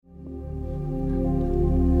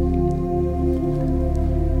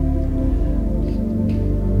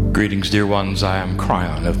Greetings, dear ones. I am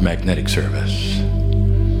Kryon of Magnetic Service.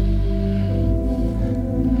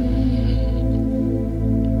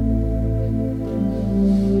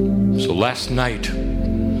 So last night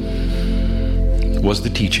was the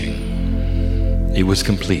teaching. It was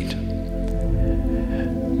complete.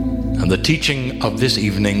 And the teaching of this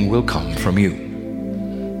evening will come from you.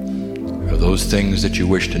 Are those things that you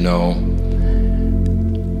wish to know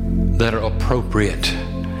that are appropriate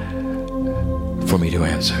for me to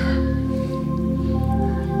answer?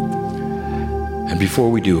 And before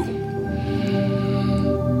we do,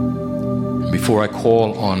 before I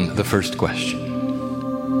call on the first question,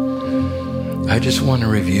 I just want to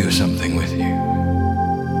review something with you.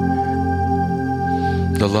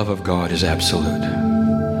 The love of God is absolute.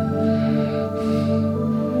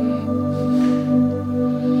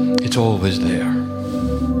 It's always there.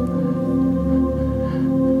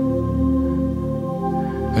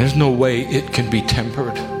 There's no way it can be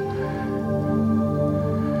tempered.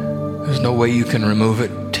 There's no way you can remove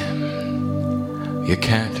it. You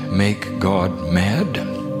can't make God mad.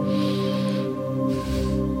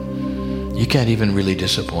 You can't even really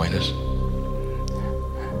disappoint us.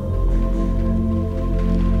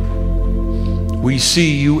 We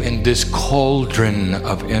see you in this cauldron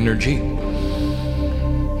of energy,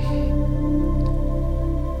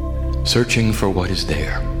 searching for what is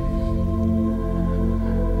there.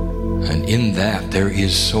 And in that, there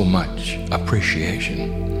is so much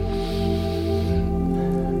appreciation.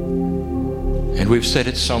 And we've said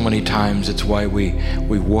it so many times, it's why we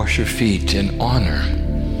wash your feet in honor.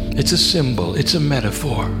 It's a symbol, it's a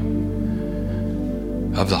metaphor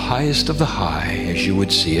of the highest of the high, as you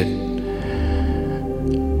would see it,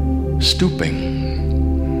 stooping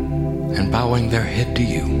and bowing their head to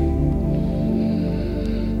you.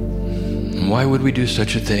 And why would we do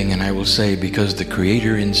such a thing? And I will say, because the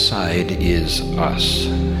Creator inside is us.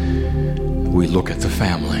 We look at the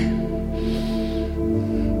family.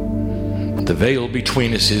 The veil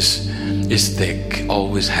between us is thick,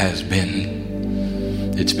 always has been.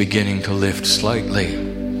 It's beginning to lift slightly,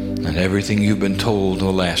 and everything you've been told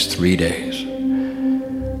the last 3 days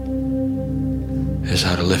is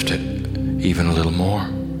how to lift it even a little more.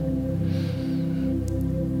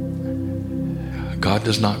 God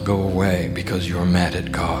does not go away because you're mad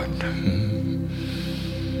at God.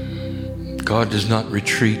 God does not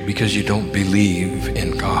retreat because you don't believe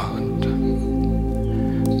in God.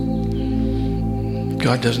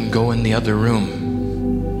 God doesn't go in the other room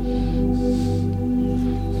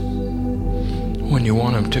when you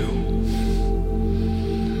want him to,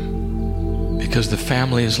 because the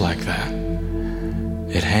family is like that.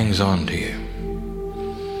 It hangs on to you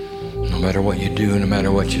no matter what you do, no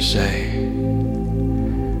matter what you say,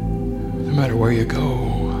 no matter where you go.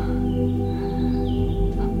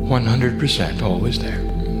 100% always there,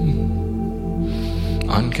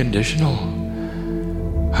 unconditional,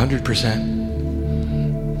 100%.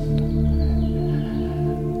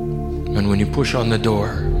 And when you push on the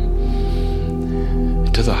door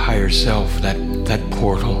to the higher self, that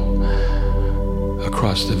portal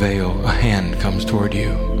across the veil, a hand comes toward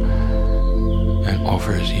you and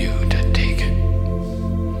offers you to take it.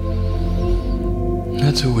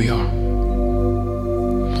 That's who we are.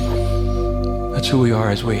 That's who we are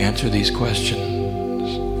as we answer these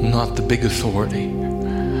questions, not the big authority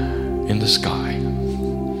in the sky.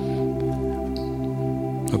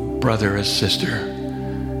 A brother, a sister,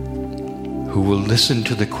 who will listen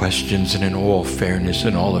to the questions and in all fairness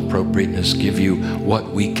and all appropriateness give you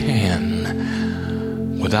what we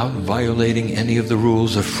can without violating any of the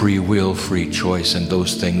rules of free will, free choice, and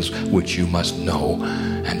those things which you must know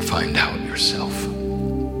and find out yourself.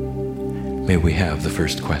 May we have the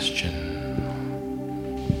first question.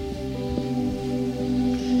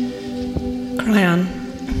 Kryon,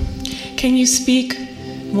 can you speak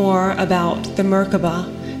more about the Merkaba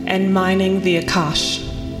and mining the Akash?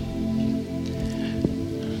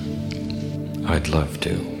 I'd love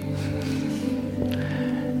to.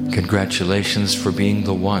 Congratulations for being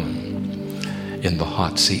the one in the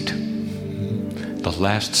hot seat. The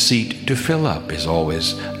last seat to fill up is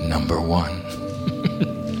always number one.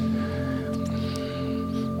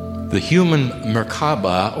 The human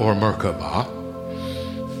Merkaba or Merkaba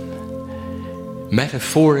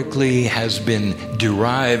metaphorically has been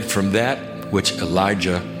derived from that which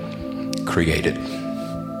Elijah created.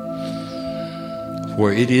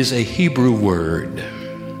 Where it is a Hebrew word,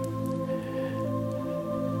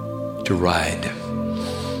 to ride,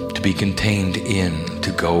 to be contained in,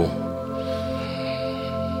 to go.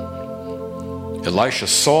 Elisha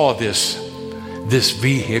saw this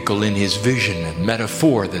vehicle in his vision and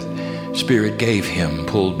metaphor that Spirit gave him,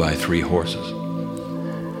 pulled by 3 horses.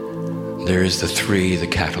 there is the three, the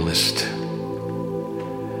catalyst.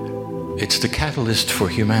 It's the catalyst for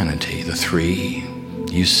humanity, the three.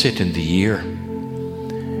 You sit in the year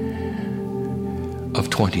of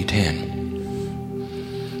 2010.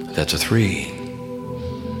 That's a three.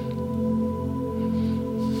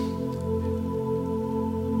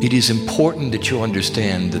 It is important that you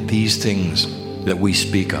understand that these things that we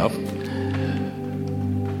speak of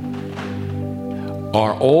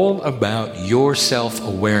are all about your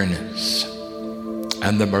self-awareness.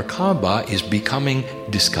 And the Merkaba is becoming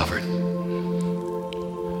discovered.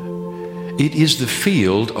 It is the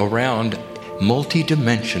field around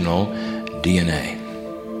multidimensional DNA.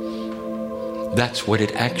 That's what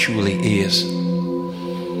it actually is.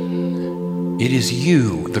 It is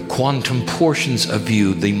you, the quantum portions of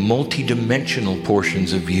you, the multidimensional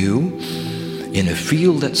portions of you, in a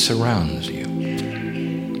field that surrounds you.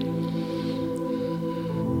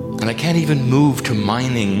 And I can't even move to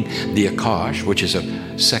mining the Akash, which is a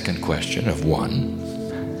second question of one.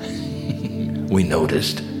 We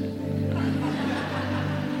noticed.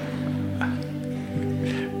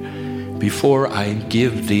 Before I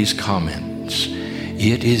give these comments,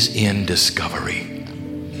 it is in discovery.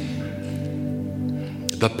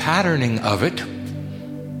 The patterning of it,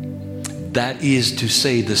 that is to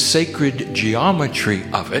say the sacred geometry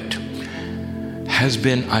of it, has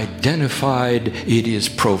been identified. It is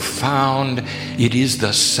profound. It is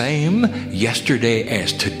the same yesterday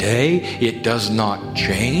as today. It does not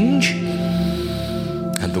change.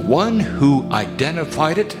 And the one who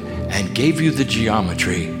identified it and gave you the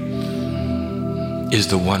geometry is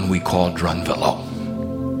the one we call Drunvalo.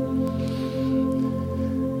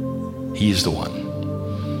 He is the one.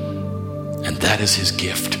 And that is his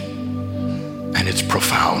gift. And it's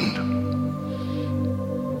profound.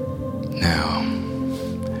 Now,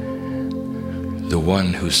 the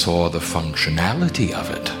one who saw the functionality of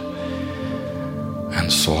it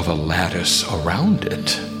and saw the lattice around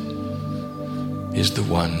it is the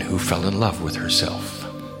one who fell in love with herself.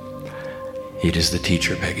 It is the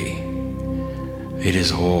teacher, Peggy. It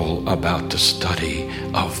is all about the study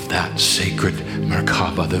of that sacred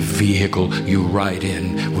Merkaba, the vehicle you ride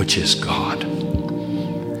in, which is God.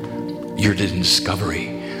 Your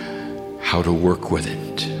discovery, how to work with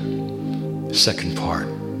it. Second part.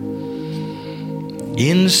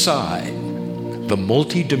 Inside the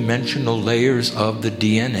multidimensional layers of the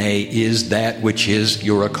DNA is that which is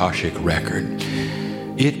your Akashic record.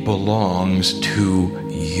 It belongs to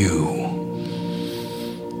you.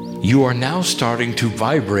 You are now starting to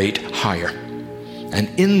vibrate higher. And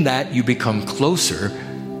in that you become closer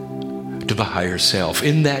to the higher self.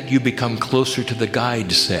 In that you become closer to the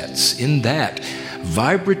guide sets. In that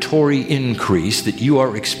vibratory increase that you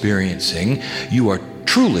are experiencing, you are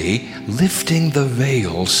truly lifting the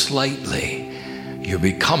veil slightly. You're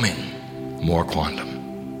becoming more quantum.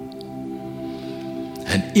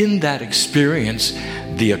 And in that experience,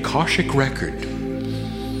 the Akashic record,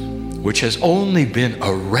 which has only been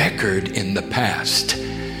a record in the past,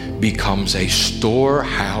 becomes a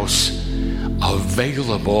storehouse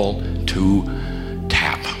available to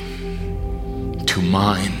tap, to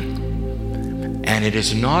mine. And it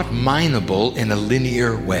is not mineable in a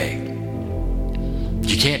linear way.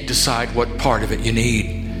 You can't decide what part of it you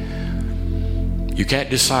need. You can't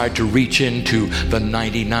decide to reach into the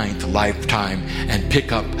 99th lifetime and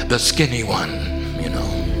pick up the skinny one, you know.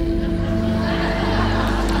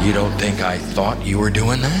 You don't think I thought you were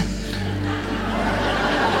doing that?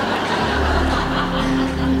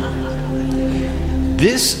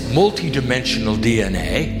 This multidimensional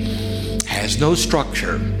DNA has no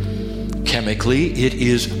structure. Chemically, it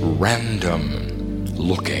is random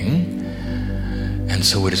looking, and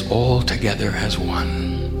so it is all together as one.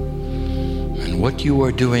 And what you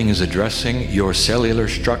are doing is addressing your cellular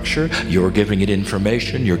structure. You're giving it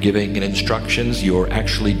information. You're giving it instructions. You're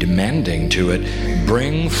actually demanding to it,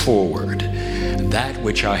 bring forward that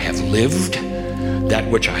which I have lived, that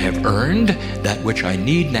which I have earned, that which I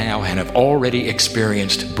need now and have already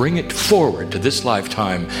experienced. Bring it forward to this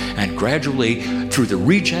lifetime, and gradually, through the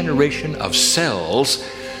regeneration of cells,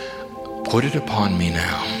 put it upon me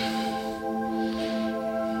now.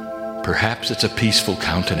 Perhaps it's a peaceful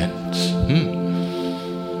countenance.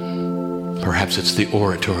 Perhaps it's the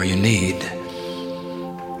orator you need,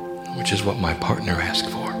 which is what my partner asked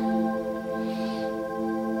for.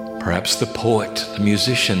 Perhaps the poet, the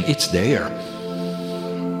musician, it's there.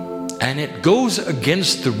 And it goes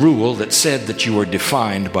against the rule that said that you are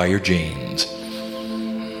defined by your genes.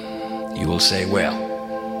 You will say,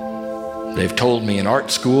 well, they've told me in art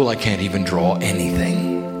school I can't even draw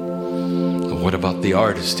anything. But what about the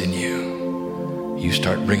artist in you? you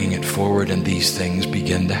start bringing it forward and these things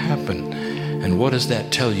begin to happen. And what does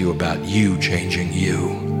that tell you about you changing you?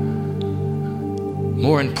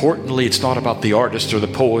 More importantly, it's not about the artist or the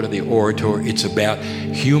poet or the orator. It's about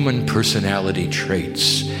human personality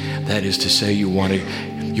traits. That is to say, you want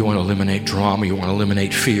to eliminate drama. You want to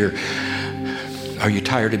eliminate fear. Are you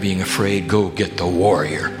tired of being afraid? Go get the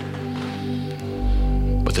warrior.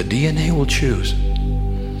 But the DNA will choose.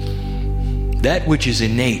 That which is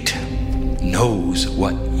innate knows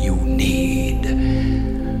what you need.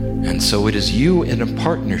 And so it is you in a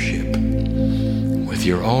partnership with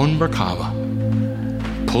your own Merkaba,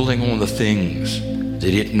 pulling on the things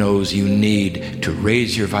that it knows you need to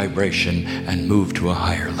raise your vibration and move to a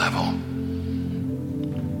higher level.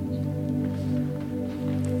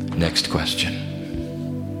 Next question.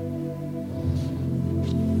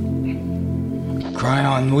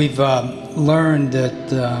 Kryon, we've learned that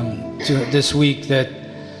this week that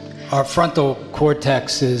our frontal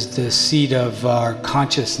cortex is the seat of our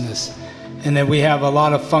consciousness, and that we have a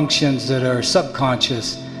lot of functions that are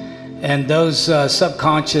subconscious. And those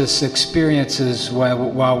subconscious experiences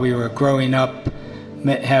while we were growing up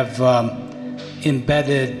have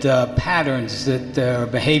embedded patterns that are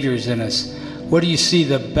behaviors in us. What do you see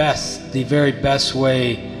the very best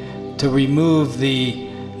way to remove the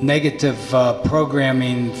negative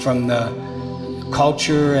programming from the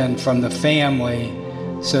culture and from the family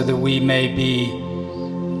so that we may be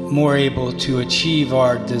more able to achieve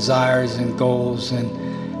our desires and goals and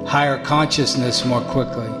higher consciousness more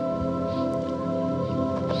quickly?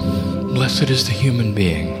 Blessed is the human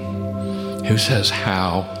being who says,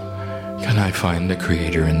 how can I find the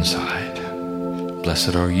Creator inside?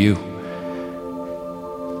 Blessed are you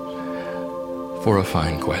for a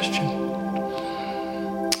fine question.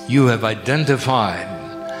 You have identified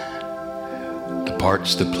the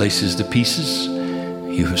parts, the places, the pieces.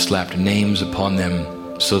 You have slapped names upon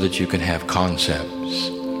them so that you can have concepts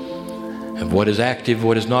of what is active,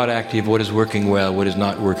 what is not active, what is working well, what is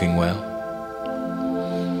not working well.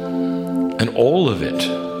 And all of it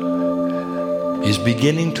is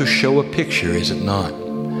beginning to show a picture, is it not?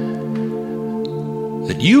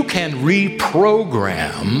 That you can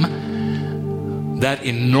reprogram that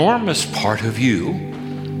enormous part of you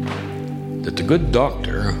that the good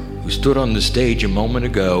doctor who stood on the stage a moment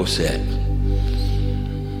ago said,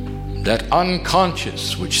 that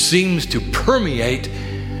unconscious which seems to permeate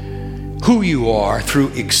who you are through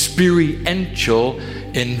experiential,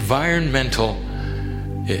 environmental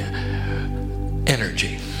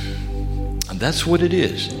energy. And that's what it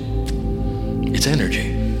is. It's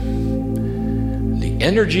energy. The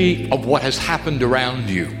energy of what has happened around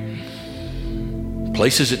you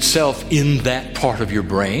places itself in that part of your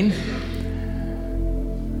brain.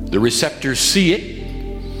 The receptors see it.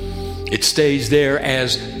 It stays there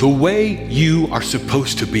as the way you are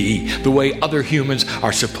supposed to be, the way other humans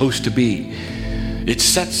are supposed to be. It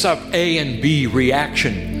sets up A and B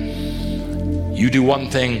reaction. You do one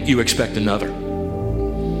thing, you expect another.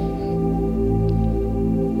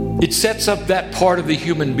 It sets up that part of the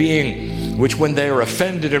human being which, when they are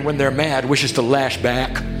offended and when they're mad, wishes to lash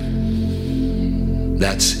back.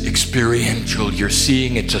 That's experiential. You're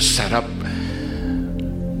seeing it's a setup.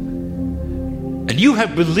 And you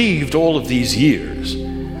have believed all of these years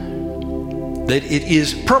that it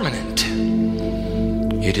is permanent.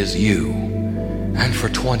 It is you. And for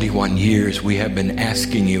 21 years we have been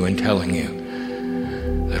asking you and telling you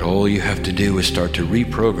that all you have to do is start to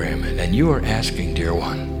reprogram it. And you are asking, dear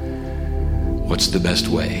one, what's the best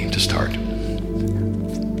way to start?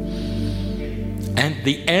 And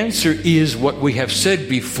the answer is what we have said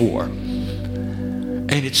before.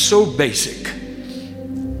 And it's so basic,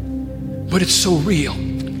 but it's so real.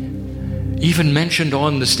 Even mentioned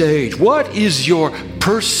on the stage. What is your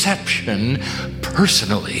perception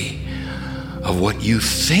personally of what you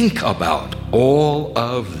think about all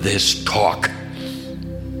of this talk?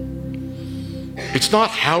 It's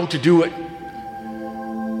not how to do it.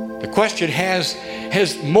 The question has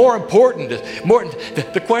more important.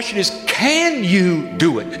 The question is, can you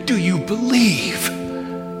do it? Do you believe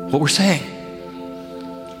what we're saying?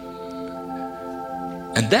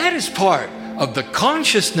 And that is part of the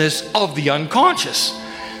consciousness of the unconscious.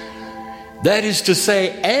 That is to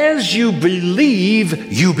say, as you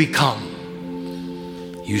believe, you become.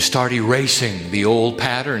 You start erasing the old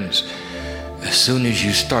patterns as soon as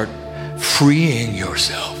you start freeing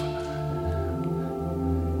yourself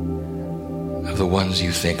of the ones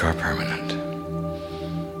you think are permanent.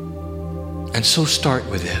 And so start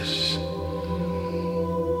with this.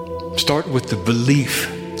 Start with the belief,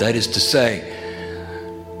 that is to say,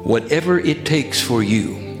 whatever it takes for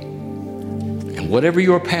you and whatever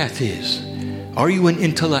your path is, Are you an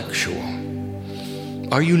intellectual?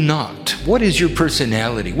 Are you not? What is your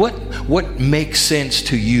personality? What makes sense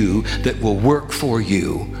to you that will work for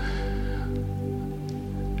you?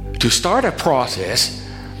 To start a process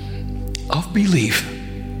of belief.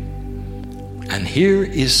 And here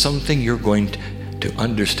is something you're going to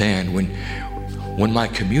understand when my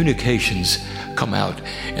communications come out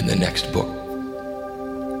in the next book.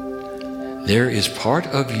 There is part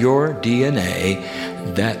of your DNA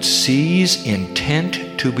that sees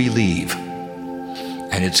intent to believe.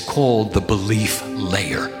 And it's called the belief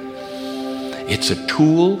layer. It's a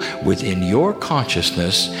tool within your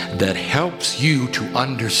consciousness that helps you to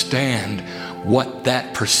understand what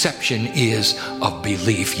that perception is of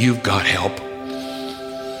belief. You've got help.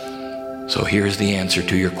 So here's the answer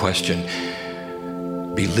to your question.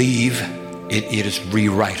 Believe it is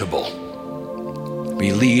rewritable.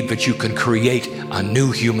 Believe that you can create a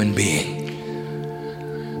new human being.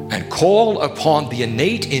 And call upon the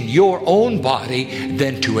innate in your own body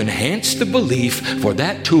then to enhance the belief, for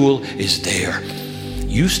that tool is there.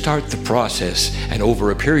 You start the process, and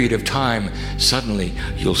over a period of time, suddenly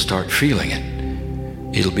you'll start feeling it.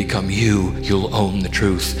 It'll become you. You'll own the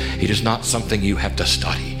truth. It is not something you have to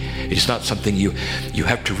study. It is not something you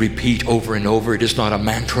have to repeat over and over. It is not a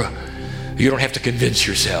mantra. You don't have to convince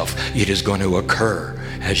yourself. It is going to occur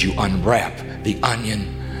as you unwrap the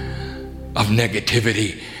onion of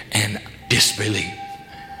negativity and disbelief.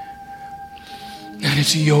 And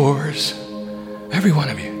it's yours. Every one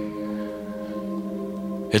of you.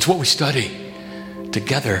 It's what we study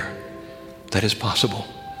together that is possible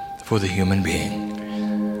for the human being.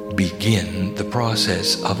 Begin the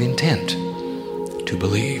process of intent to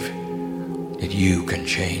believe that you can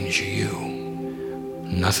change you.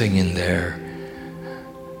 Nothing in there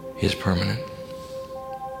is permanent.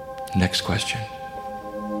 Next question.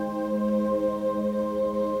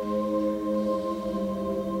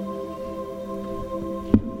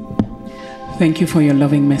 Thank you for your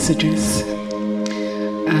loving messages.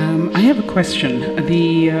 I have a question.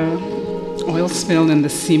 The oil spill and the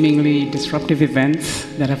seemingly disruptive events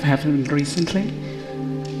that have happened recently,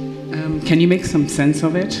 can you make some sense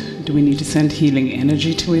of it? Do we need to send healing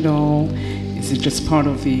energy to it all? Is it just part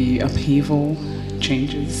of the upheaval,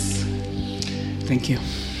 changes? Thank you.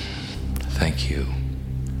 Thank you.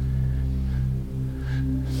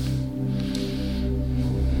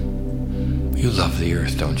 You love the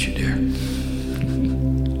earth, don't you, dear?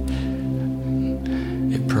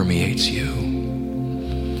 It permeates you.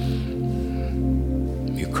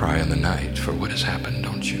 You cry in the night for what has happened,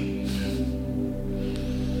 don't you?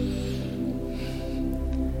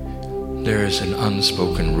 There is an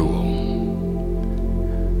unspoken rule.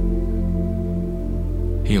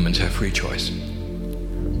 Humans have free choice.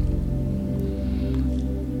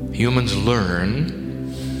 Humans learn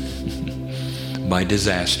by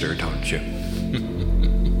disaster, don't you?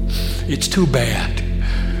 It's too bad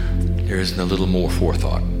there isn't a little more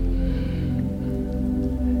forethought.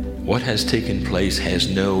 What has taken place has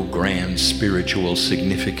no grand spiritual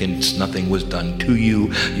significance. Nothing was done to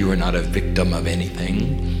you. You are not a victim of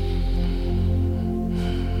anything.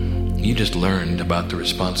 You just learned about the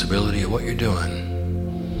responsibility of what you're doing.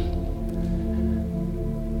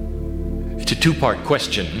 It's a two-part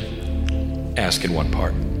question. Ask in one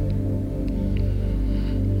part.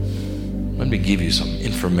 Let me give you some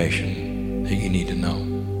information that you need to know.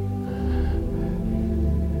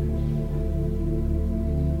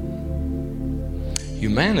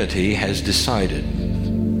 Humanity has decided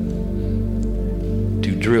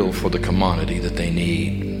to drill for the commodity that they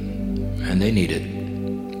need, and they need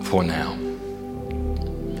it for now.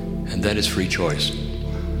 And that is free choice.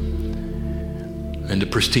 In the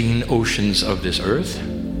pristine oceans of this earth,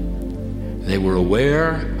 they were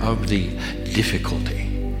aware of the difficulty.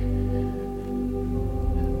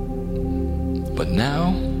 But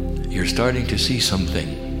now you're starting to see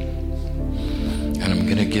something. And I'm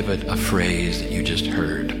going to give it a phrase that you just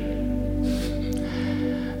heard.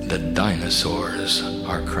 The dinosaurs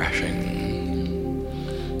are crashing.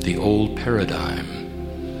 The old paradigm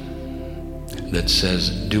that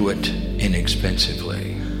says do it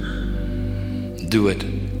inexpensively. Do it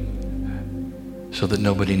so that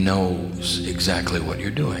nobody knows exactly what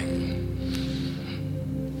you're doing.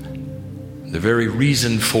 The very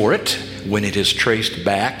reason for it, when it is traced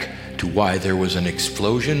back to why there was an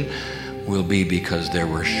explosion, will be because there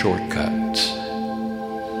were shortcuts.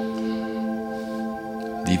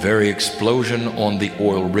 The very explosion on the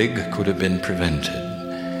oil rig could have been prevented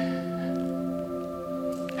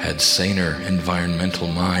had saner environmental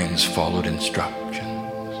minds followed instructions.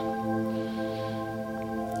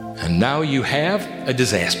 And now you have a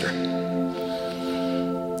disaster.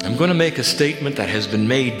 I'm going to make a statement that has been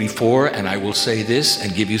made before, and I will say this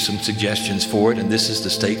and give you some suggestions for it. And this is the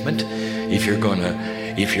statement: if you're going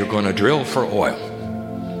to drill for oil,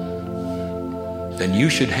 then you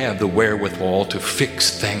should have the wherewithal to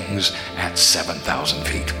fix things at 7,000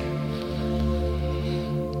 feet,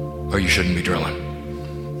 or you shouldn't be drilling.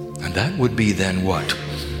 And that would be then what?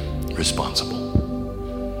 Responsible.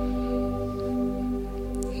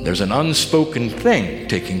 There's an unspoken thing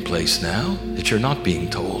taking place now that you're not being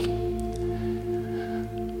told.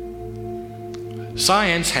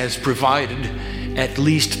 Science has provided at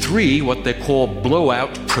least 3 what they call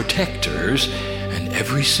blowout protectors, and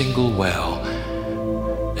every single well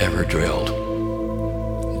ever drilled,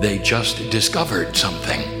 they just discovered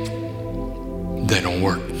something. They don't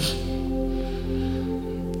work.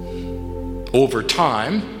 Over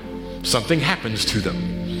time, something happens to them,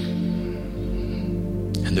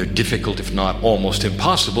 and they're difficult, if not almost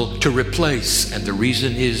impossible, to replace. And the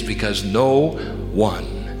reason is because no one,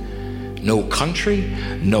 no country,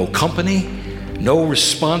 no company, no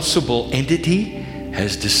responsible entity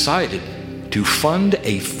has decided to fund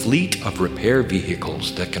a fleet of repair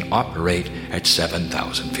vehicles that can operate at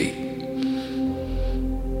 7,000 feet.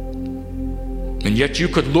 And yet you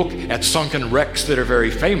could look at sunken wrecks that are very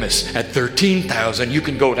famous at 13,000. You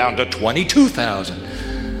can go down to 22,000.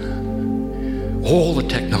 All the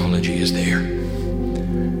technology is there.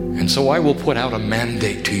 And so I will put out a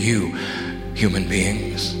mandate to you, human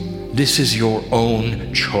beings. This is your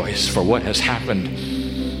own choice, for what has happened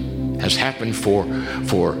for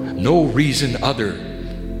no reason other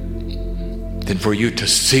than for you to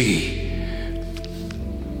see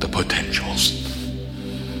the potentials,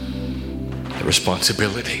 the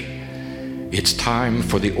responsibility. It's time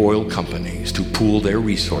for the oil companies to pool their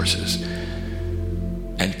resources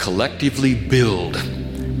and collectively build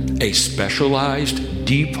a specialized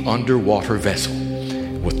deep underwater vessel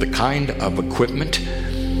with the kind of equipment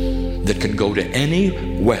that can go to any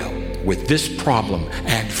well with this problem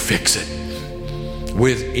and fix it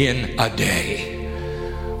within a day.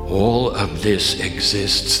 All of this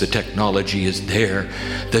exists. The technology is there.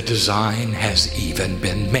 The design has even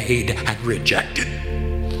been made and rejected.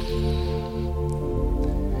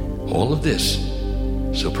 All of this.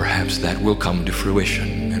 So perhaps that will come to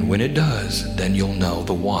fruition. And when it does, then you'll know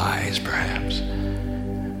the whys, perhaps.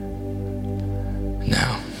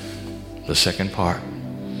 Now, the second part.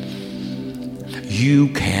 You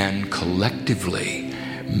can collectively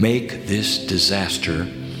make this disaster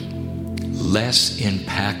less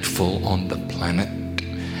impactful on the planet.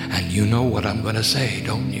 And you know what I'm going to say,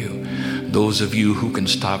 don't you? Those of you who can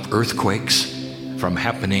stop earthquakes from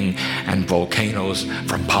happening and volcanoes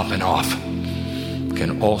from popping off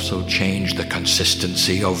can also change the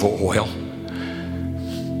consistency of oil.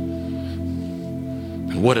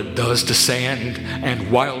 And what it does to sand and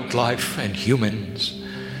wildlife and humans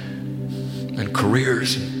and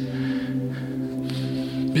careers and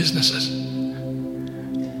businesses.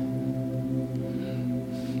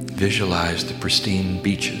 Visualize the pristine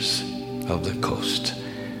beaches of the coast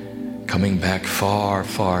coming back far,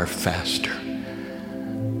 far faster.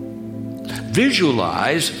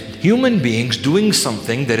 Visualize human beings doing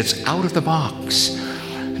something that is out of the box.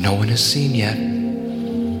 No one has seen yet.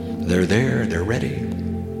 They're there, they're ready.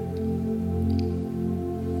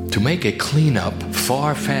 To make a cleanup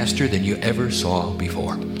far faster than you ever saw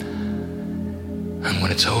before. And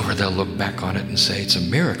when it's over, they'll look back on it and say, it's a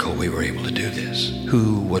miracle we were able to do this.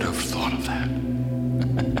 Who would have thought of that?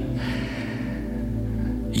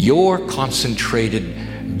 Your concentrated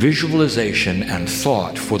visualization and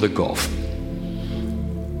thought for the Gulf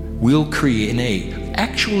will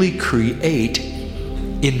actually create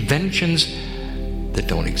inventions that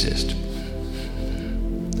don't exist.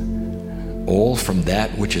 All from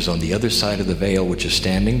that which is on the other side of the veil, which is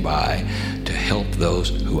standing by to help those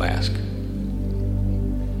who ask.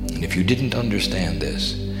 And if you didn't understand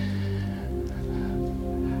this,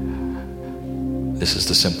 this is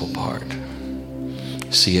the simple part.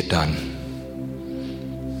 See it done.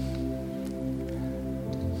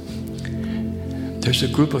 There's a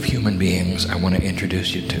group of human beings I want to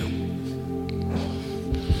introduce you to.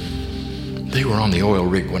 They were on the oil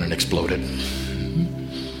rig when it exploded.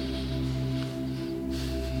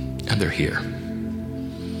 And they're here.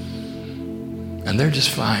 And they're just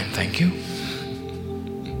fine, thank you.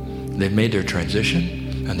 They've made their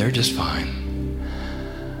transition, and they're just fine.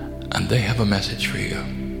 And they have a message for you.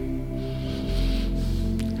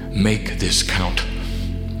 Make this count,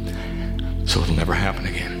 so it'll never happen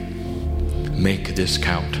again. Make this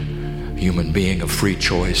count. Human being of free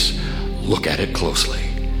choice, look at it closely.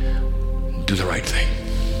 Do the right thing.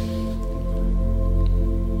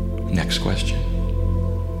 Next question.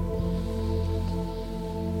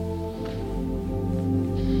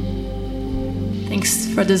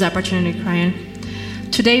 Thanks for this opportunity, Kryon.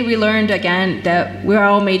 Today we learned again that we're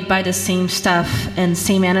all made by the same stuff and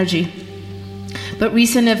same energy. But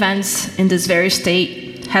recent events in this very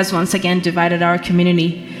state has once again divided our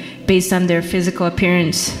community based on their physical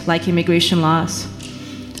appearance, like immigration laws.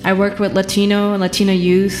 I work with Latino and Latina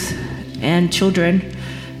youth and children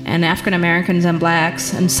and African Americans and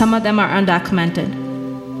blacks, and some of them are undocumented.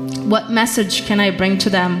 What message can I bring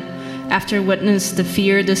to them after witness the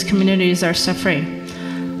fear these communities are suffering?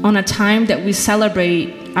 On a time that we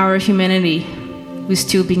celebrate our humanity, we're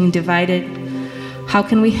still being divided. How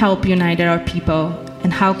can we help unite our people?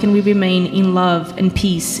 And how can we remain in love and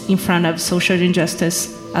peace in front of social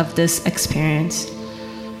injustice of this experience?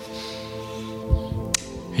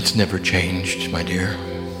 It's never changed, my dear.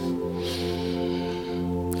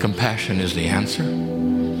 Compassion is the answer.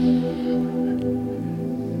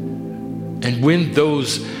 And when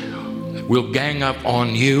those will gang up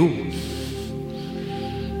on you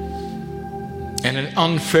in an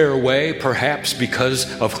unfair way, perhaps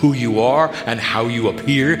because of who you are and how you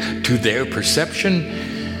appear to their perception,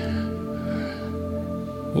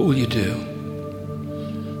 what will you do?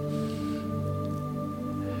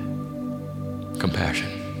 Compassion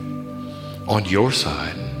on your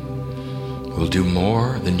side will do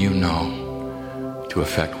more than you know to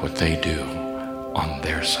affect what they do on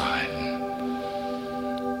their side.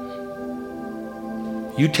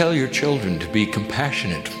 You tell your children to be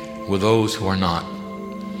compassionate with those who are not.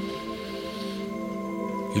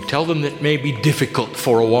 You tell them that may be difficult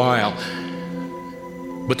for a while,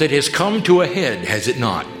 but that has come to a head, has it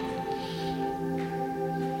not?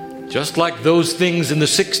 Just like those things in the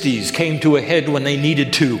 60s came to a head when they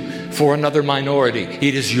needed to for another minority,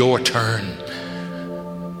 it is your turn.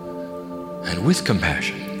 And with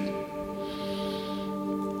compassion,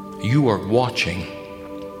 you are watching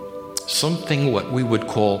something what we would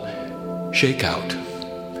call shake out,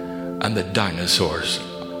 and the dinosaurs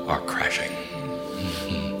are crashing.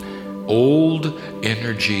 Old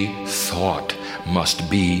energy thought must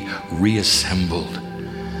be reassembled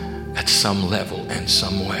at some level and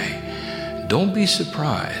some way. Don't be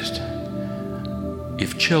surprised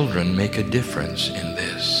if children make a difference in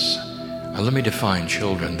this. Now, let me define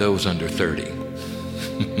children, those under 30.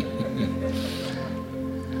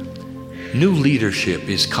 New leadership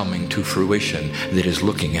is coming to fruition that is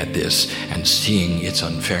looking at this and seeing its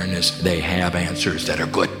unfairness. They have answers that are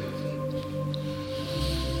good.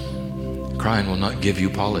 Kryon will not give you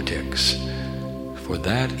politics, for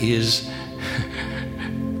that is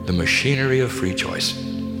the machinery of free choice.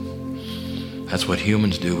 That's what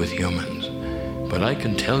humans do with humans. But I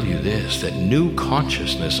can tell you this, that new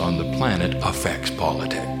consciousness on the planet affects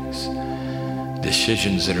politics.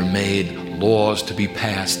 Decisions that are made, laws to be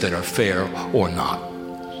passed that are fair or not.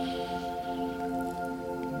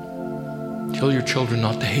 Tell your children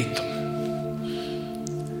not to hate them.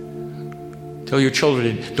 Tell your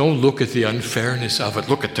children, don't look at the unfairness of it,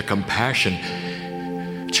 look at the compassion.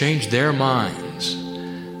 Change their minds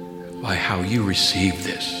by how you receive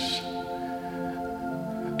this.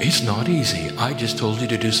 It's not easy. I just told you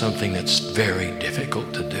to do something that's very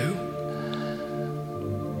difficult to do.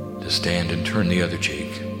 To stand and turn the other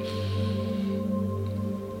cheek.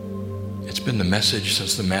 It's been the message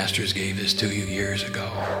since the Masters gave this to you years ago,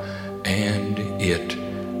 and it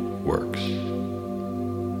works.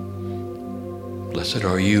 Blessed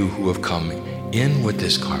are you who have come in with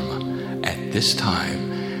this karma at this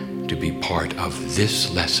time to be part of this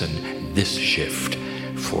lesson, this shift,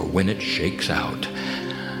 for when it shakes out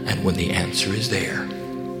and when the answer is there,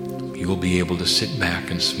 you will be able to sit back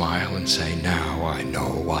and smile and say, now I know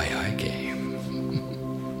why I came.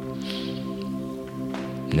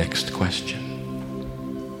 Next question.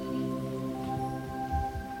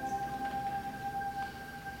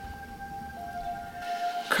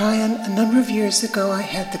 Kryon, a number of years ago I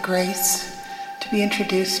had the grace to be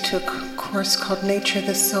introduced to a course called Nature of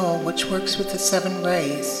the Soul, which works with the 7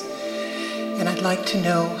 rays. And I'd like to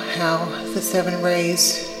know how the 7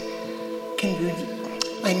 rays can be,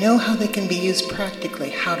 I know how they can be used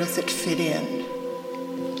practically. How does it fit in?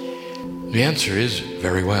 The answer is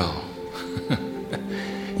very well.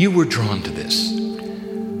 You were drawn to this.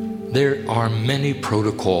 There are many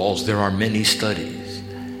protocols, there are many studies.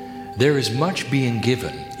 There is much being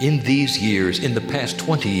given in these years, in the past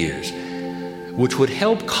 20 years, which would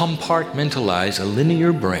help compartmentalize a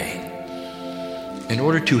linear brain in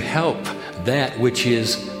order to help that which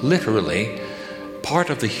is literally part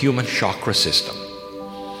of the human chakra system.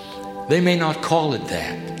 They may not call it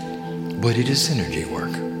that, but it is synergy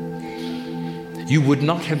work. You would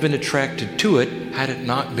not have been attracted to it had it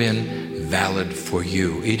not been valid for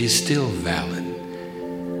you. It is still valid.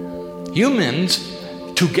 Humans,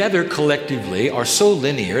 together collectively, are so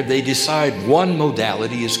linear they decide one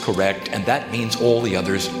modality is correct and that means all the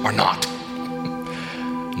others are not.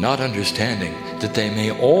 Not understanding that they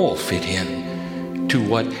may all fit in to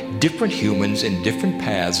what different humans in different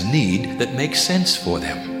paths need that makes sense for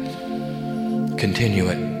them. Continue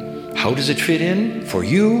it. How does it fit in? For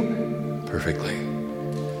you, perfectly.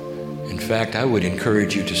 In fact, I would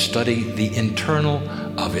encourage you to study the internal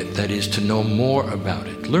of it, that is, to know more about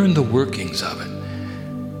it. Learn the workings of it.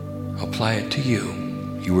 Apply it to you.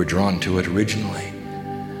 You were drawn to it originally.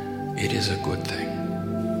 It is a good thing.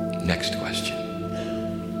 Next question.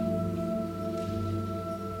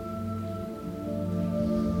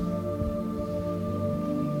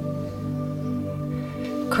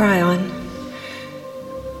 Kryon,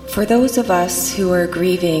 for those of us who are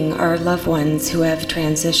grieving our loved ones who have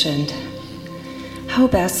transitioned, how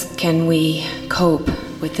best can we cope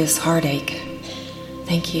with this heartache?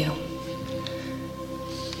 Thank you.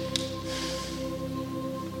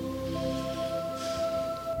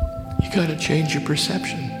 You got to change your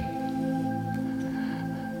perception.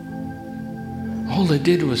 All it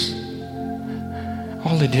did was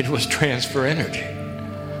transfer energy.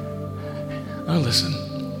 Now listen.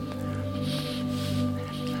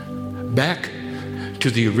 Back to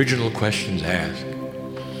the original questions asked.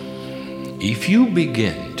 If you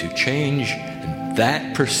begin to change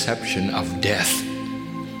that perception of death,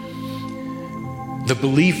 the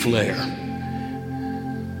belief layer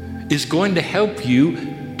is going to help you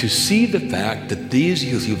to see the fact that these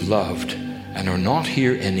you've loved and are not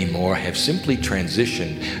here anymore have simply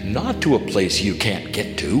transitioned not to a place you can't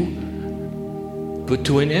get to, but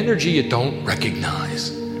to an energy you don't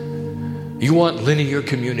recognize. You want linear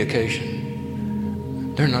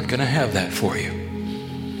communication. They're not going to have that for you.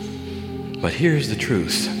 But here's the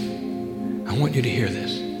truth. I want you to hear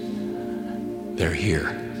this. They're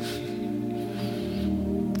here.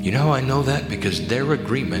 You know how I know that? Because their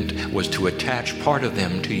agreement was to attach part of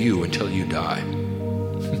them to you until you die.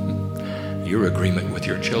 Your agreement with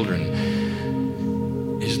your children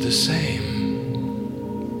is the same.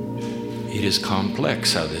 It is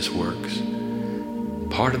complex how this works.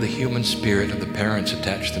 Part of the human spirit of the parents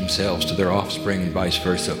attach themselves to their offspring and vice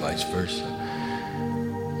versa, vice versa.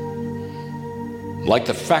 Like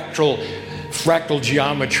the fractal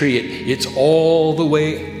geometry, it's all the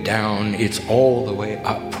way down, it's all the way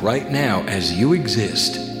up. Right now, as you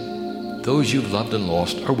exist, those you've loved and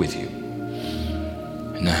lost are with you.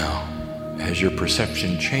 Now, as your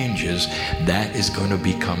perception changes, that is going to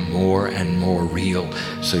become more and more real,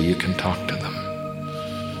 so you can talk to them,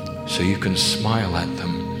 so you can smile at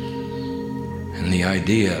them. And the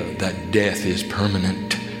idea that death is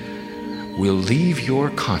permanent will leave your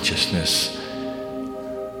consciousness,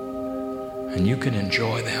 and you can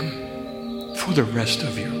enjoy them for the rest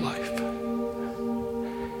of your life.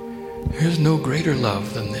 There's no greater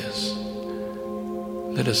love than this,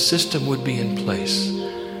 that a system would be in place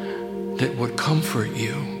that would comfort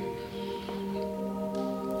you.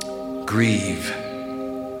 Grieve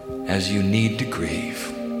as you need to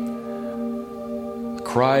grieve.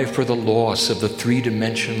 Cry for the loss of the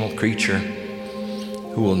three-dimensional creature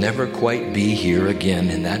who will never quite be here again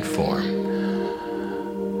in that form.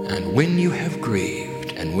 And when you have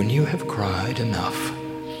grieved and when you have cried enough,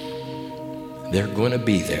 they're going to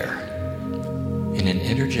be there in an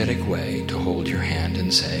energetic way to hold your hand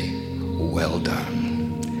and say, well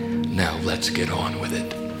done. Now let's get on with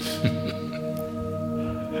it.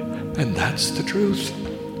 And that's the truth.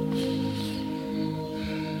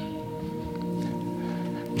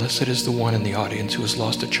 Blessed is the one in the audience who has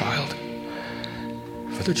lost a child,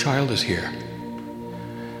 for the child is here,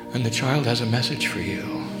 and the child has a message for you.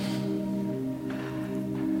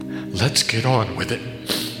 Let's get on with it.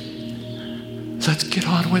 Let's get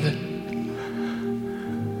on with it.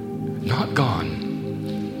 Not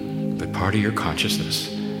gone, but part of your consciousness.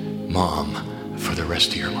 Mom, for the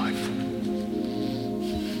rest of your life.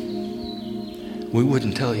 We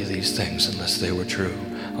wouldn't tell you these things unless they were true.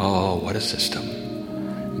 Oh, what a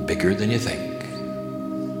system. Bigger than you think.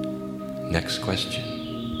 Next question.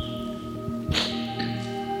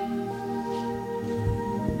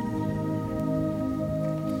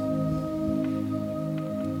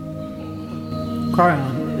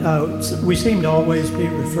 Kryon, we seem to always be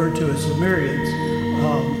referred to as Lemurians.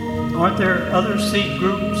 Aren't there other seed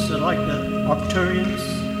groups like the Arcturians?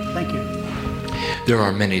 Thank you. There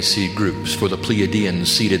are many seed groups, for the Pleiadians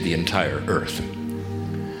seeded the entire earth.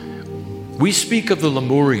 We speak of the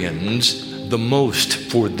Lemurians the most,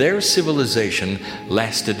 for their civilization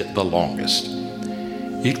lasted the longest.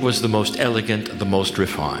 It was the most elegant, the most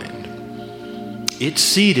refined. it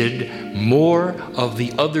seeded more of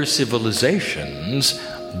the other civilizations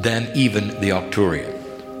than even the Arcturian.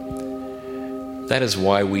 That is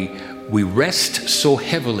why we rest so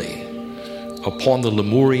heavily upon the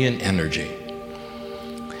Lemurian energy.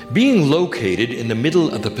 Being located in the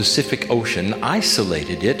middle of the Pacific Ocean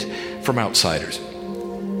isolated it from outsiders.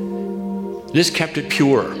 This kept it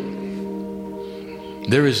pure.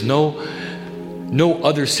 There is no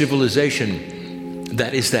other civilization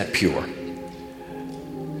that is that pure.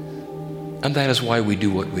 And that is why we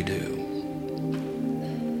do what we do.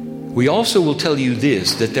 We also will tell you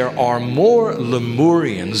this, that there are more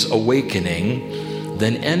Lemurians awakening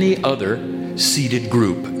than any other seeded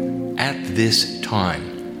group at this time.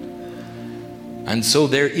 And so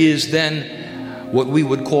there is then what we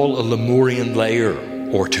would call a Lemurian layer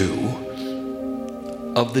or two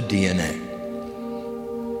of the DNA.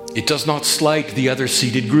 It does not slight the other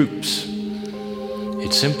seeded groups.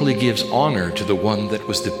 It simply gives honor to the one that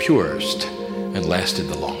was the purest and lasted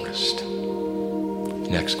the longest.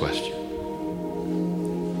 Next question.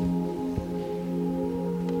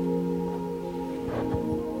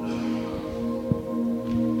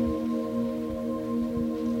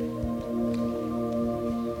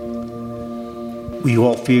 We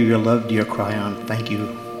all feel your love, dear Kryon. Thank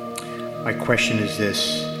you. My question is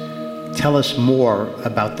this. Tell us more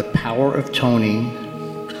about the power of toning,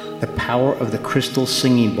 the power of the crystal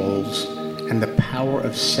singing bowls, and the power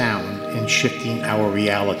of sound in shifting our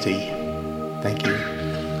reality. Thank you.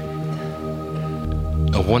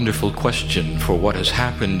 A wonderful question for what has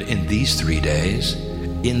happened in these 3 days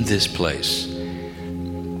in this place.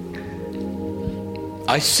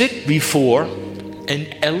 I sit before an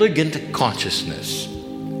elegant consciousness,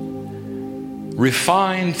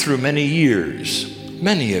 refined through many years,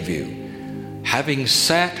 many of you having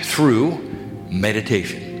sat through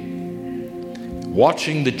meditation,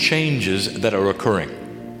 watching the changes that are occurring.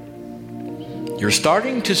 You're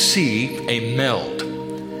starting to see a meld.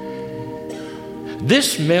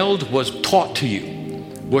 This meld was taught to you,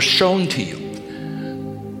 was shown to you,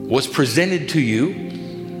 was presented to you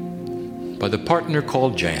by the partner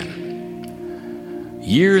called Jan.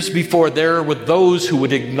 Years before, there were those who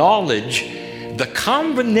would acknowledge the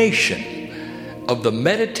combination of the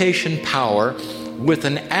meditation power with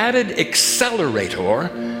an added accelerator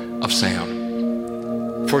of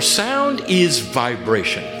sound. For sound is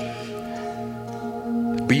vibration.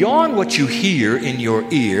 Beyond what you hear in your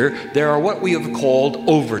ear, there are what we have called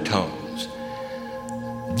overtones.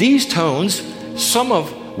 These tones, some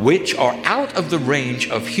of which are out of the range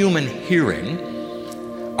of human hearing,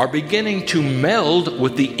 are beginning to meld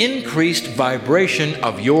with the increased vibration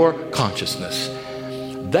of your consciousness.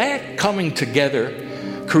 That coming together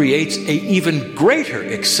creates an even greater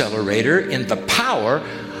accelerator in the power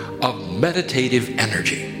of meditative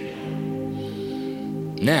energy.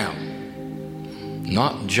 Now,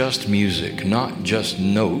 not just music, not just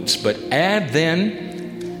notes, but add then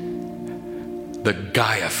the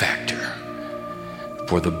Gaia factor,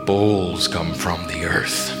 for the bowls come from the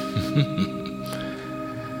earth.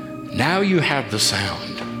 Now you have the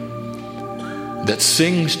sound that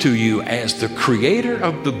sings to you as the creator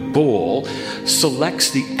of the bowl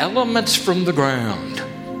selects the elements from the ground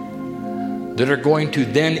that are going to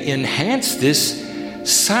then enhance this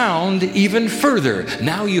sound even further.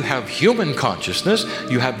 Now you have human consciousness,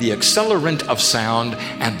 you have the accelerant of sound,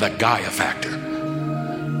 and the Gaia factor.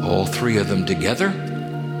 All three of them together,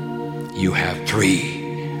 you have three.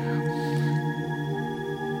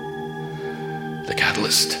 The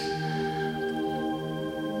catalyst.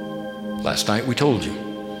 Last night we told you.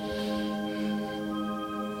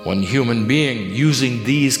 One human being using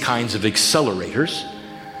these kinds of accelerators,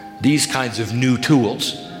 these kinds of new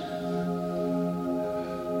tools,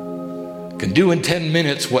 can do in 10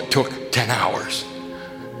 minutes what took 10 hours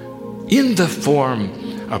in the form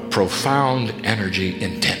of profound energy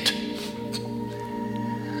intent.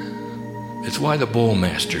 It's why the bowl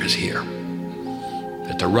master is here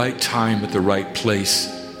at the right time, at the right place,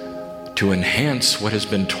 to enhance what has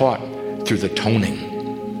been taught through the toning.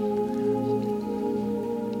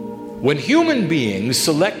 When human beings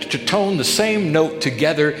select to tone the same note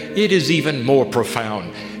together, it is even more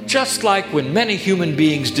profound. Just like when many human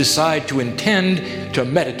beings decide to intend to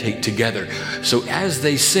meditate together. So as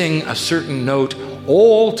they sing a certain note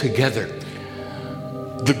all together,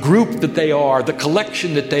 the group that they are, the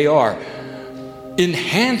collection that they are,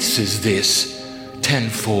 enhances this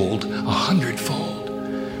tenfold, 100-fold.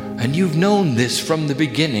 And you've known this from the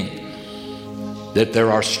beginning, that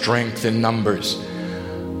there are strength in numbers.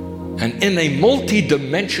 And in a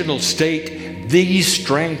multi-dimensional state, these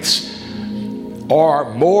strengths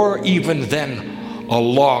are more even than a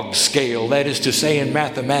log scale. That is to say, in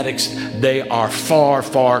mathematics, they are far,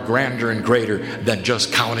 far grander and greater than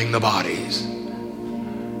just counting the bodies.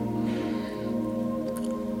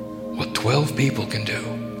 What 12 people can do,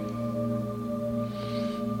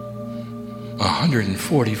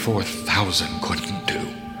 144,000 couldn't do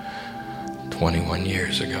 21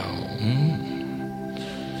 years ago.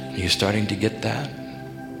 Are you starting to get that?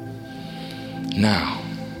 Now,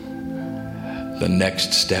 the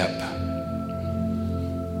next step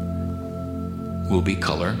will be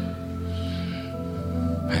color.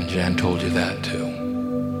 And Jan told you that too.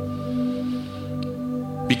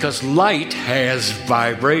 Because light has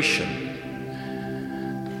vibration.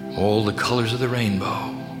 All the colors of the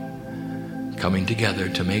rainbow coming together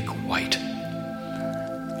to make white.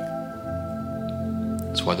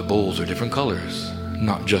 That's why the bowls are different colors.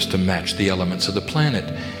 Not just to match the elements of the planet,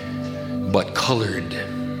 but colored.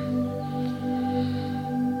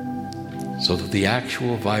 So that the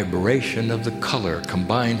actual vibration of the color,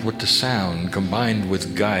 combined with the sound, combined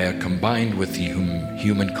with Gaia, combined with the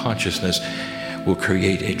human consciousness, will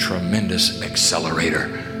create a tremendous accelerator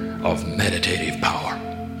of meditative power.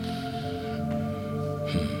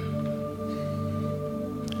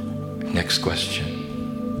 Next question.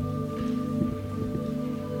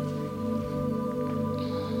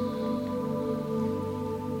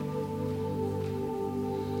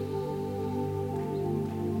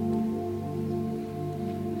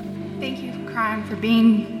 Kryon, for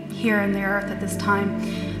being here on the earth at this time.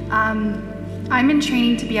 I'm in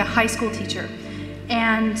training to be a high school teacher,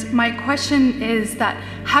 and my question is that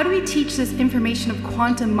how do we teach this information of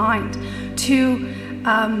quantum mind to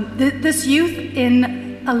this youth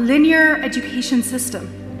in a linear education system?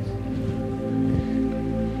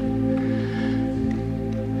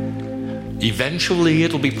 Eventually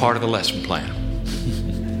it'll be part of the lesson plan.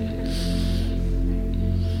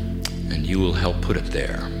 And you will help put it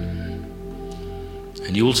there.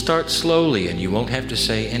 And you will start slowly, and you won't have to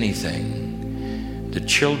say anything. The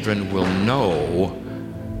children will know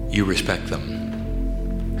you respect them.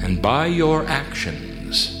 And by your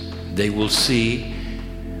actions, they will see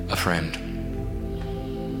a friend,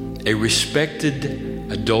 a respected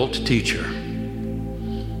adult teacher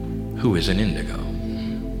who is an indigo.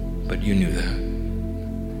 But you knew that.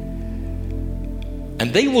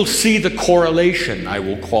 And they will see the correlation, I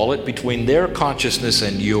will call it, between their consciousness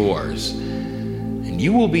and yours.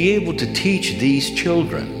 You will be able to teach these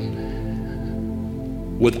children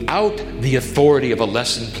without the authority of a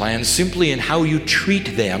lesson plan, simply in how you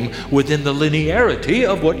treat them within the linearity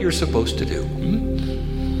of what you're supposed to do.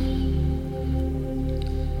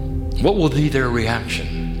 What will be their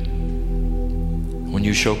reaction when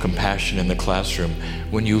you show compassion in the classroom,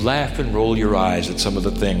 when you laugh and roll your eyes at some of the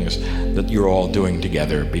things that you're all doing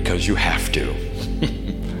together because you have to?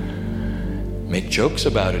 Make jokes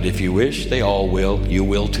about it if you wish. They all will. You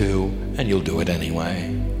will too. And you'll do it anyway.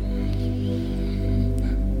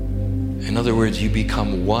 In other words, you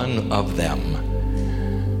become one of them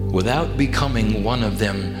without becoming one of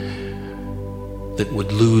them that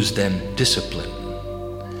would lose them discipline.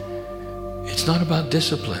 It's not about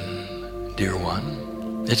discipline, dear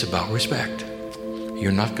one. It's about respect.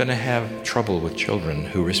 You're not going to have trouble with children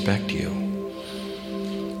who respect you.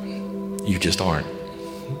 You just aren't.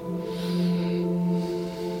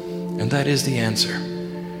 And that is the answer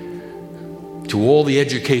to all the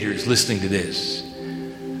educators listening to this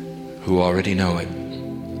who already know it.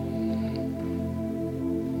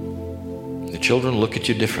 The children look at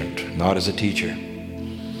you different, not as a teacher,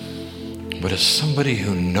 but as somebody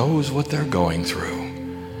who knows what they're going through,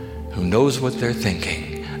 who knows what they're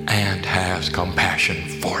thinking, and has compassion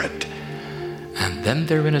for it. And then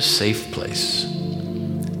they're in a safe place.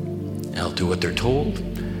 They'll do what they're told.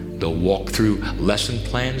 They'll walk through lesson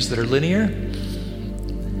plans that are linear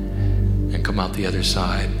and come out the other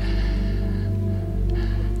side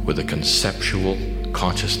with a conceptual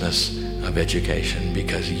consciousness of education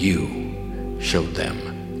because you showed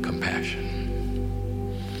them compassion.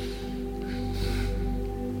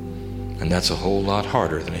 And that's a whole lot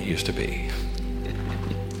harder than it used to be.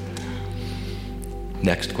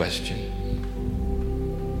 Next question.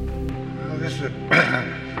 Well, this is a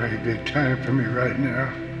very big time for me right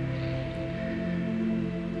now.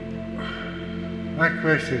 My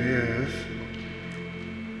question is,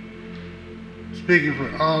 speaking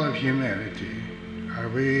for all of humanity, are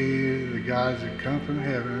we the gods that come from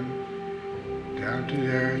heaven down to the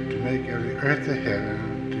earth to make of the earth a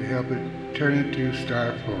heaven, to help it turn into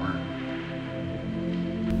star form?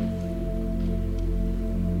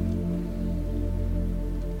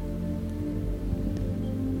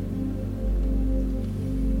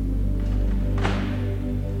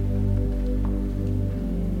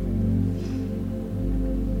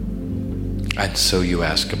 And so you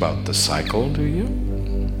ask about the cycle, do you?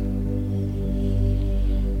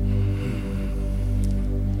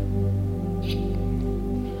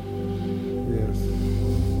 Yes.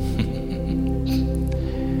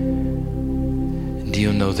 Do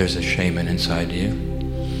you know there's a shaman inside you?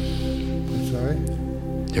 I'm sorry?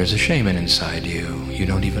 There's a shaman inside you. You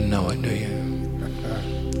don't even know it, do you?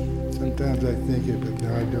 Sometimes I think it, but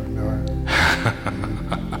no, I don't know it.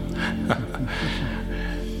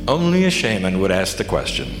 Only a shaman would ask the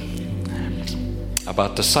question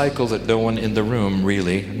about the cycle that no one in the room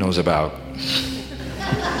really knows about.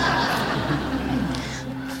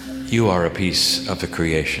 You are a piece of the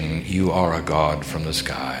creation. You are a God from the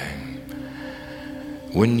sky.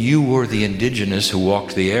 When you were the indigenous who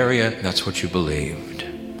walked the area, that's what you believed.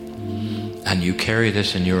 And you carry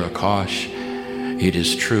this in your Akash. It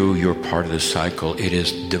is true, you're part of the cycle. It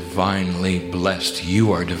is divinely blessed.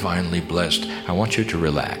 You are divinely blessed. I want you to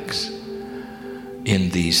relax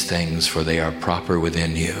in these things, for they are proper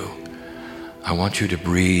within you. I want you to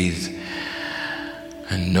breathe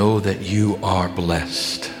and know that you are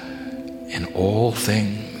blessed in all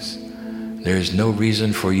things. There is no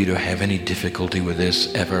reason for you to have any difficulty with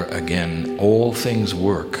this ever again. All things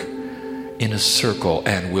work in a circle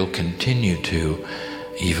and will continue to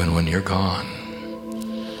even when you're gone.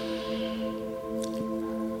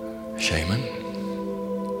 Shaman,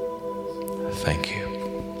 thank you.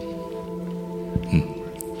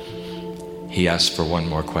 He asked for one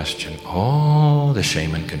more question. Oh, the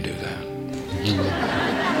shaman can do that.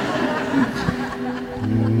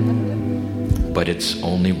 But it's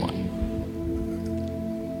only one.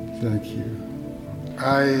 Thank you.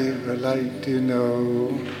 I would like to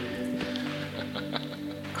know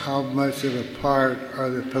how much of a part are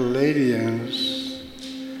the Palladians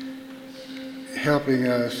helping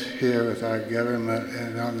us here with our government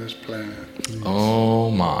and on this planet. Oh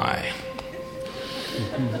my.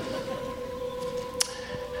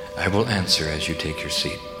 I will answer as you take your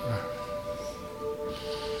seat.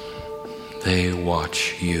 They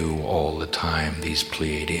watch you all the time, these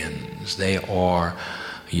Pleiadians. They are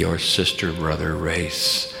your sister-brother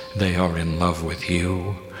race. They are in love with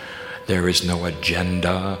you. There is no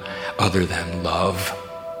agenda other than love.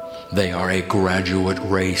 They are a graduate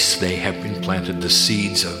race. They have implanted the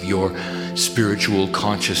seeds of your spiritual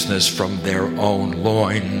consciousness from their own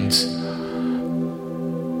loins.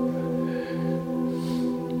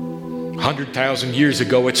 100,000 years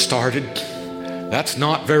ago it started. That's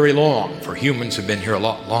not very long, for humans have been here a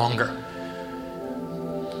lot longer.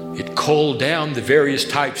 It culled down the various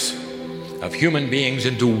types of human beings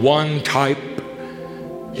into one type.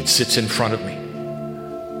 It sits in front of me.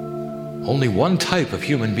 Only one type of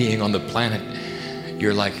human being on the planet.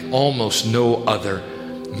 You're like almost no other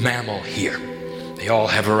mammal here. They all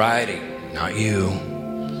have variety. Not you.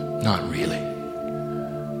 Not really.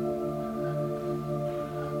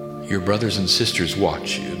 Your brothers and sisters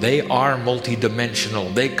watch you. They are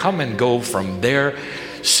multidimensional. They come and go from their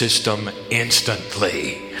system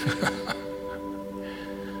instantly.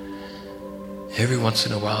 Every once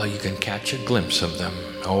in a while you can catch a glimpse of them.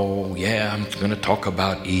 Oh yeah, I'm going to talk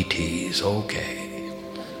about ETs. Okay.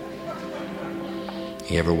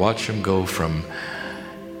 You ever watch them go from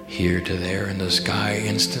here to there in the sky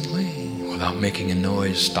instantly without making a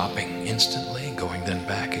noise, stopping instantly, going then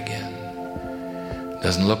back again?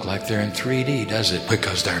 Doesn't look like they're in 3D, does it?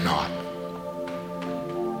 Because they're not.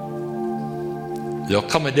 There'll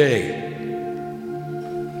come a day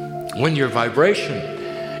when your vibration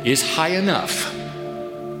is high enough,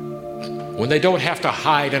 when they don't have to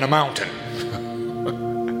hide in a mountain.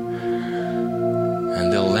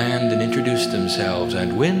 And they'll land and introduce themselves,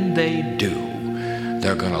 and when they do,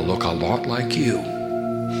 they're going to look a lot like you.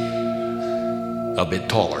 A bit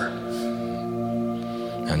taller.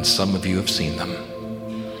 And some of you have seen them.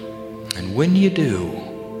 And when you do,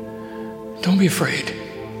 don't be afraid.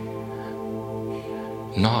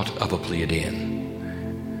 Not of a Pleiadian.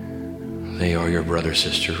 They are your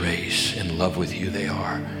brother-sister race. In love with you they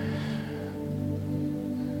are.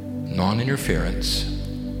 Non-interference,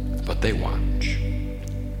 but they watch.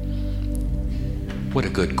 What a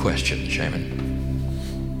good question, Shaman.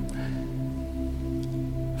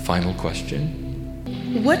 Final question.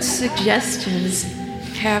 What suggestions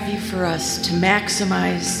have you for us to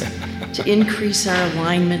maximize, to increase our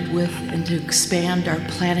alignment with, and to expand our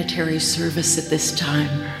planetary service at this time?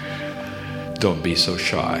 Don't be so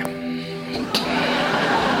shy.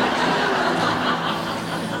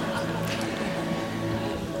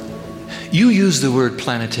 You use the word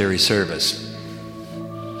planetary service.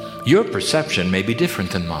 Your perception may be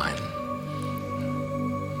different than mine.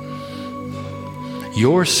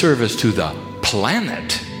 Your service to the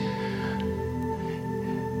planet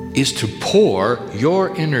is to pour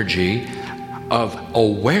your energy of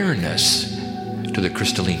awareness to the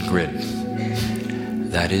crystalline grid.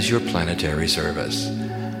 That is your planetary service.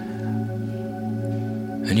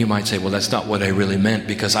 And you might say, well, that's not what I really meant,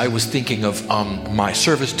 because I was thinking of my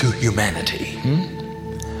service to humanity.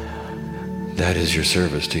 That is your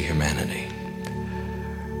service to humanity.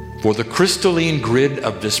 For the crystalline grid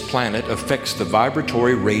of this planet affects the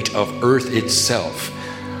vibratory rate of Earth itself.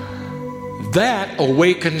 That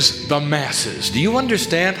awakens the masses. Do you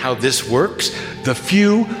understand how this works? The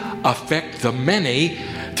few affect the many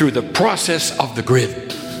through the process of the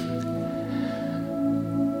grid.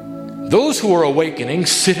 Those who are awakening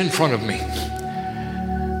sit in front of me.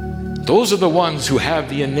 Those are the ones who have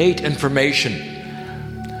the innate information.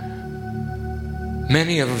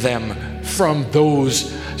 Many of them from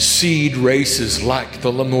those seed races like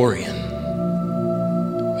the Lemurian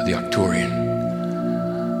or the Arcturian,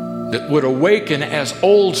 that would awaken as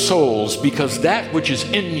old souls, because that which is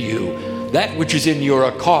in you, that which is in your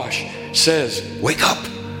Akash, says, wake up.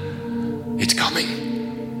 It's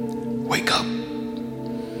coming. Wake up.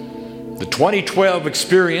 The 2012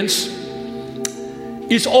 experience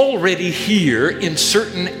is already here in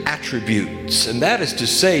certain attributes. And that is to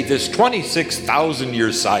say, this 26,000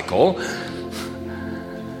 year cycle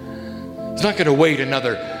is not going to wait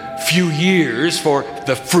another few years for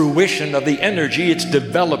the fruition of the energy. It's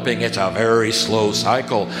developing. It's a very slow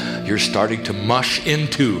cycle. You're starting to mush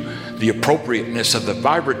into the appropriateness of the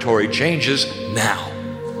vibratory changes now.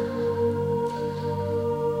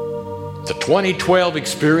 The 2012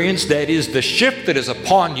 experience, that is the shift that is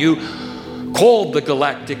upon you, called the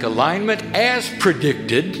galactic alignment, as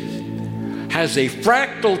predicted, has a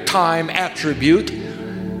fractal time attribute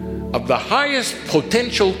of the highest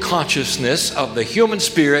potential consciousness of the human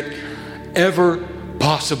spirit ever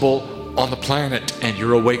possible on the planet, and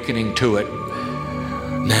you're awakening to it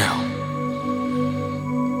now.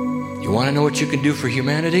 You want to know what you can do for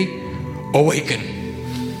humanity? Awaken.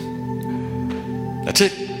 That's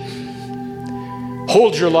it.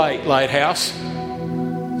 Hold your light, lighthouse.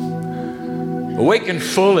 Awaken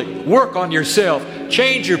fully. Work on yourself.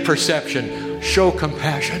 Change your perception. Show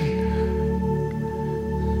compassion.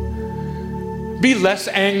 Be less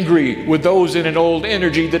angry with those in an old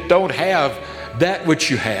energy that don't have that which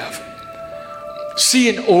you have. See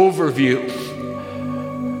an overview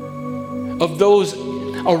of those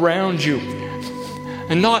around you,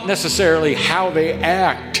 and not necessarily how they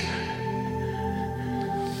act,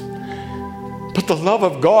 but the love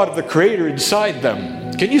of God, of the Creator inside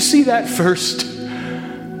them. Can you see that first?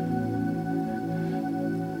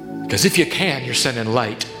 Because if you can, you're sending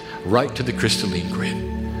light right to the crystalline grid.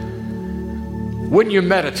 When you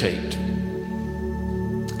meditate,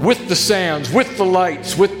 with the sounds, with the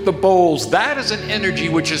lights, with the bowls, that is an energy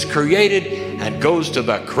which is created and goes to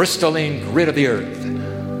the crystalline grid of the earth.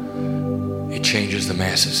 It changes the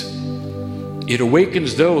masses. It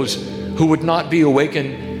awakens those who would not be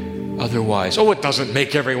awakened otherwise. Oh, it doesn't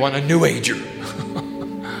make everyone a New Ager.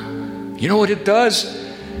 You know what it does?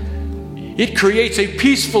 It creates a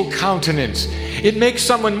peaceful countenance. It makes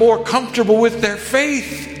someone more comfortable with their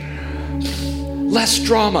faith. Less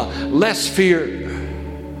drama, less fear.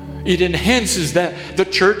 It enhances the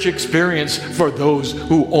church experience for those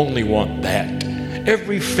who only want that.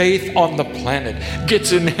 Every faith on the planet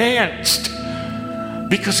gets enhanced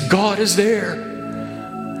because God is there.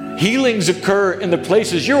 Healings occur in the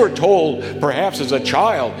places you were told, perhaps as a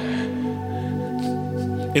child,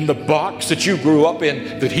 in the box that you grew up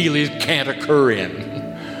in, that healings can't occur in.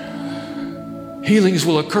 Healings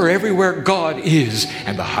will occur everywhere God is,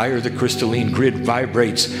 and the higher the crystalline grid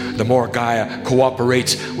vibrates, the more Gaia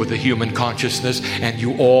cooperates with the human consciousness, and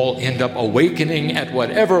you all end up awakening at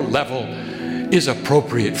whatever level is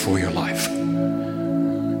appropriate for your life.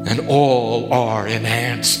 And all are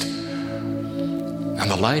enhanced. And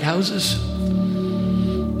the lighthouses,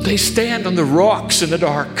 they stand on the rocks in the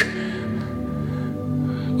dark,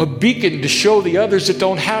 a beacon to show the others that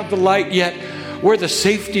don't have the light yet where the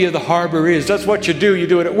safety of the harbor is. That's what you do. You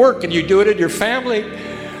do it at work, and you do it in your family.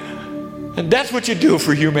 And that's what you do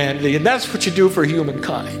for humanity, and that's what you do for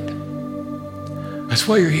humankind. That's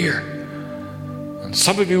why you're here. And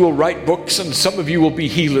some of you will write books, and some of you will be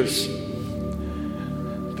healers.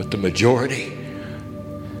 But the majority,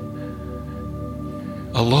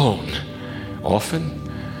 alone, often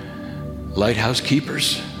lighthouse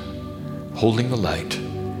keepers, holding the light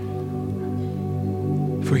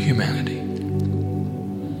for humanity.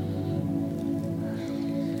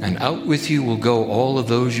 And out with you will go all of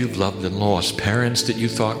those you've loved and lost, parents that you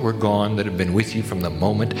thought were gone, that have been with you from the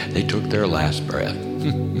moment they took their last breath.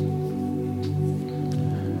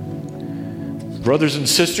 brothers and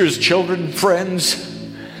sisters, children, friends,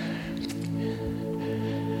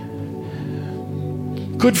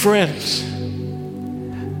 good friends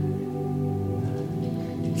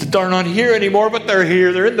that are not here anymore, but they're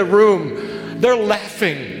here. They're in the room. They're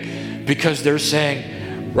laughing because they're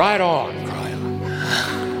saying, right on, Kryon.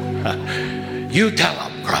 You tell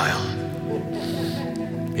them, Kryon.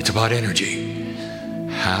 It's about energy.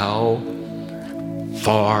 How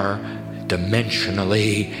far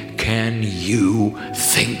dimensionally can you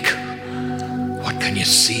think? What can you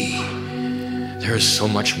see? There is so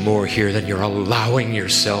much more here than you're allowing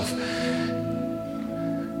yourself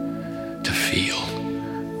to feel.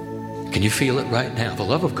 Can you feel it right now? The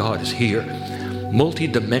love of God is here.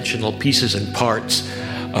 Multi-dimensional pieces and parts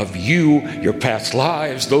of you, your past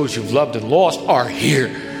lives, those you've loved and lost are here.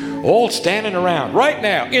 All standing around right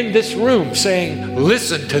now in this room saying,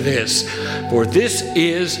 listen to this, for this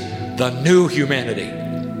is the new humanity.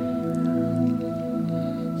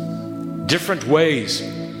 Different ways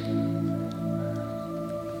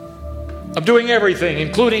of doing everything,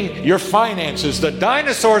 including your finances. The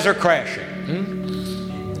dinosaurs are crashing.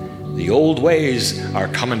 The old ways are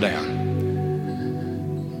coming down.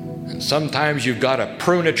 And sometimes you've got to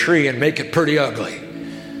prune a tree and make it pretty ugly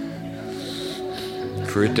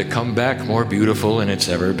for it to come back more beautiful than it's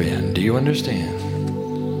ever been. Do you understand?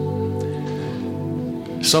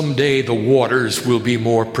 Someday the waters will be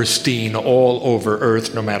more pristine all over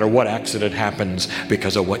earth, no matter what accident happens,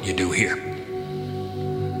 because of what you do here.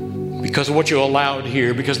 Because of what you allowed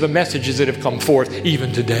here, because of the messages that have come forth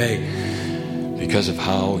even today, because of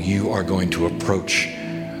how you are going to approach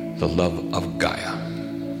the love of Gaia.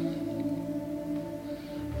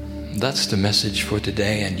 That's the message for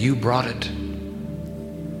today, and you brought it.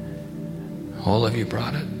 All of you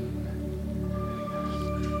brought it.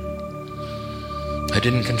 I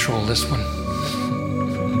didn't control this one.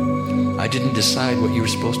 I didn't decide what you were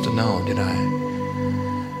supposed to know, did I?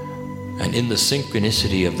 And in the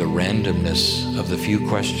synchronicity of the randomness of the few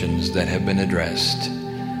questions that have been addressed,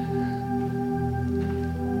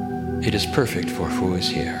 it is perfect for who is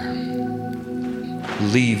here.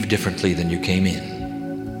 Leave differently than you came in,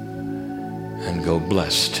 and go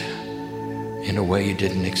blessed in a way you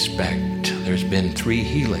didn't expect. There's been 3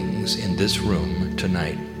 healings in this room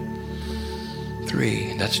tonight.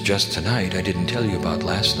 3. That's just tonight. I didn't tell you about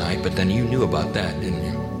last night, but then you knew about that, didn't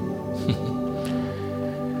you?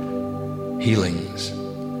 Healings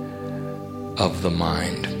of the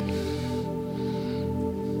mind.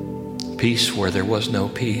 Peace where there was no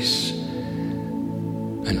peace.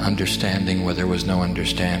 And understanding where there was no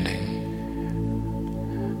understanding.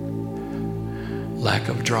 Lack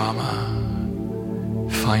of drama.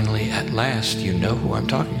 Finally, at last, you know who I'm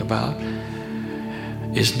talking about.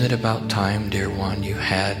 Isn't it about time, dear one, you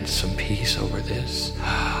had some peace over this?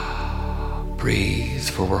 Breathe,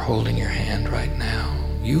 for we're holding your hand right now.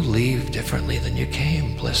 You leave differently than you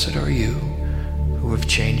came. Blessed are you who have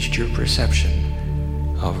changed your perception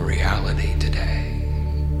of reality today.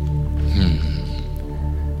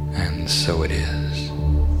 And so it is.